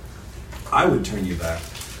where I would turn you back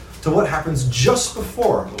to what happens just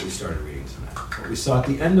before what we started reading tonight. What we saw at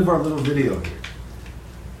the end of our little video here.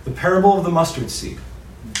 The parable of the mustard seed.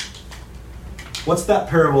 What's that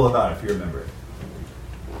parable about, if you remember it?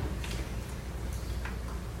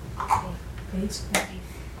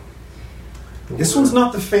 This one's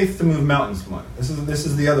not the faith to move mountains one. This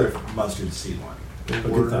is the other mustard seed one.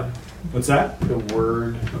 Look at that. What's that? The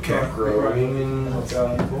word growing in If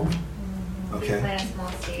Okay. you plant a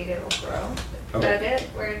small seed, it will grow. Is Okay. that it?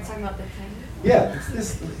 Where it's talking about the thing? Yeah.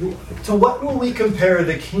 To what will we compare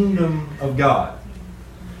the kingdom of God?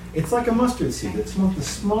 It's like a mustard seed. It's one of the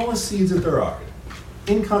smallest seeds that there are.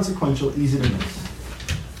 Inconsequential, easy to miss.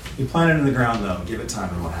 You plant it in the ground, though. Give it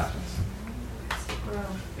time, and what happens? Grow.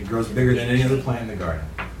 It grows bigger than any other plant in the garden.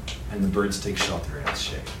 And the birds take shelter in its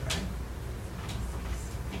shade, right?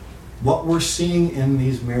 What we're seeing in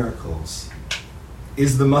these miracles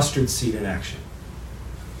is the mustard seed in action.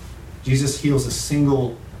 Jesus heals a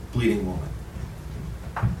single bleeding woman.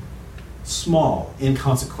 Small,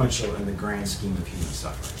 inconsequential in the grand scheme of human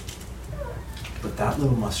suffering. But that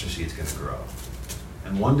little mustard seed is going to grow.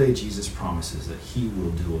 And one day Jesus promises that he will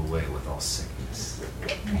do away with all sickness.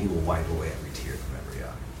 And he will wipe away every tear from every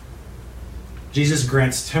eye. Jesus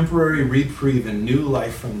grants temporary reprieve and new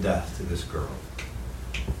life from death to this girl.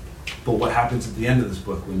 But what happens at the end of this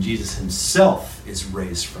book when Jesus himself is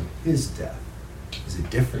raised from his death is a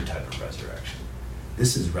different type of resurrection.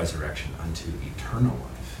 This is resurrection unto eternal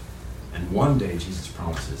life. And one day Jesus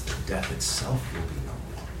promises that death itself will be no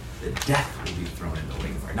more. That death will be thrown into the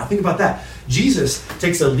lake of fire. Now think about that. Jesus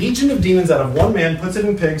takes a legion of demons out of one man, puts it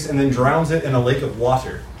in pigs, and then drowns it in a lake of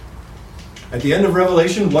water. At the end of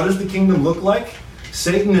Revelation, what does the kingdom look like?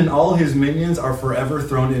 Satan and all his minions are forever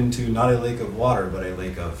thrown into not a lake of water, but a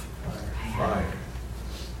lake of fire.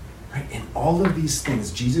 Right? In all of these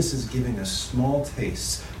things, Jesus is giving us small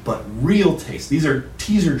tastes, but real tastes. These are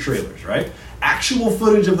teaser trailers, right? Actual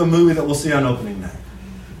footage of the movie that we'll see on opening night.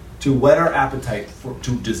 To whet our appetite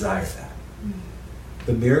to desire that.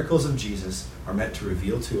 The miracles of Jesus are meant to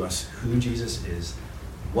reveal to us who Jesus is,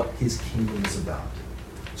 what his kingdom is about.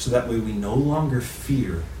 So that way we no longer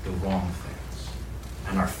fear the wrong things.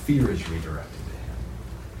 And our fear is redirected to him.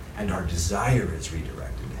 And our desire is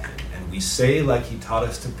redirected to him. And we say, like he taught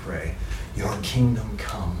us to pray, your kingdom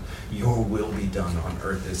come, your will be done on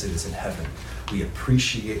earth as it is in heaven. We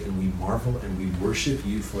appreciate and we marvel and we worship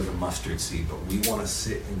you for the mustard seed, but we want to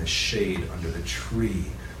sit in the shade under the tree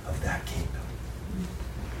of that kingdom.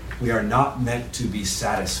 We are not meant to be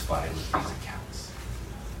satisfied with these accounts.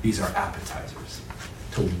 These are appetizers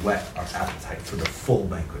to whet our appetite for the full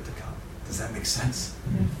banquet to come. Does that make sense?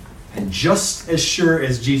 Mm-hmm. And just as sure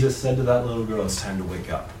as Jesus said to that little girl, it's time to wake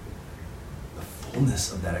up, the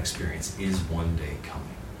fullness of that experience is one day coming.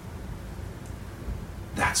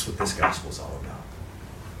 That's what this gospel is all about.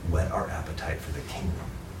 Whet our appetite for the kingdom.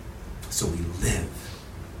 So we live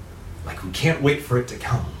like we can't wait for it to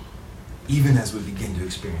come, even as we begin to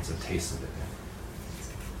experience a taste of it.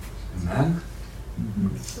 Amen?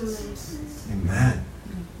 Mm-hmm. Amen.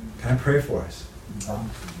 Can I pray for us?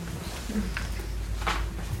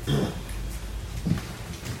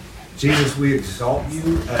 Jesus, we exalt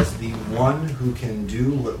you as the one who can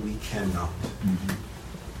do what we cannot. Mm-hmm.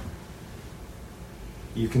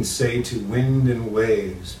 You can say to wind and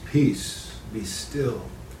waves, peace, be still.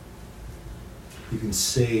 You can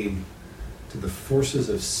say to the forces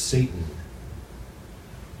of Satan,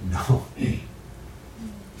 no, you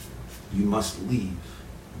must leave.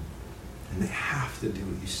 And they have to do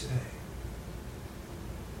what you say.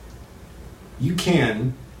 You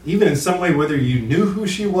can, even in some way, whether you knew who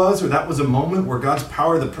she was or that was a moment where God's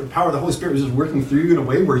power, the power of the Holy Spirit was just working through you in a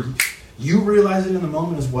way where you realize it in the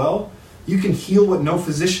moment as well, you can heal what no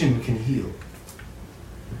physician can heal.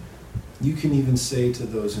 You can even say to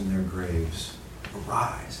those in their graves,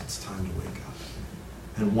 arise, it's time to wake up.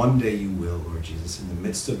 And one day you will, Lord Jesus, in the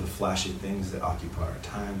midst of the flashy things that occupy our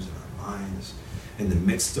times and our minds, in the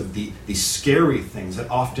midst of the scary things that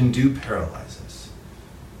often do paralyze us.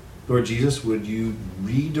 Lord Jesus, would you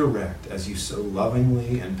redirect, as you so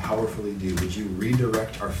lovingly and powerfully do, would you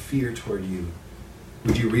redirect our fear toward you?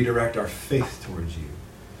 Would you redirect our faith towards you?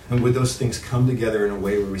 And would those things come together in a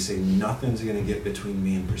way where we say, nothing's going to get between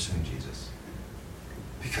me and pursuing Jesus?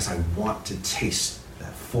 Because I want to taste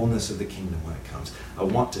that fullness of the kingdom when it comes. I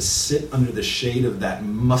want to sit under the shade of that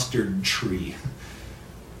mustard tree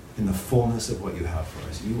in the fullness of what you have for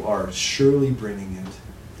us. You are surely bringing it.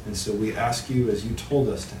 And so we ask you, as you told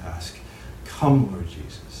us to ask, come, Lord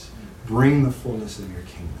Jesus. Bring the fullness of your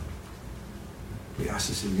kingdom. We ask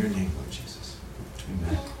this in your name, Lord Jesus.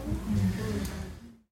 Amen.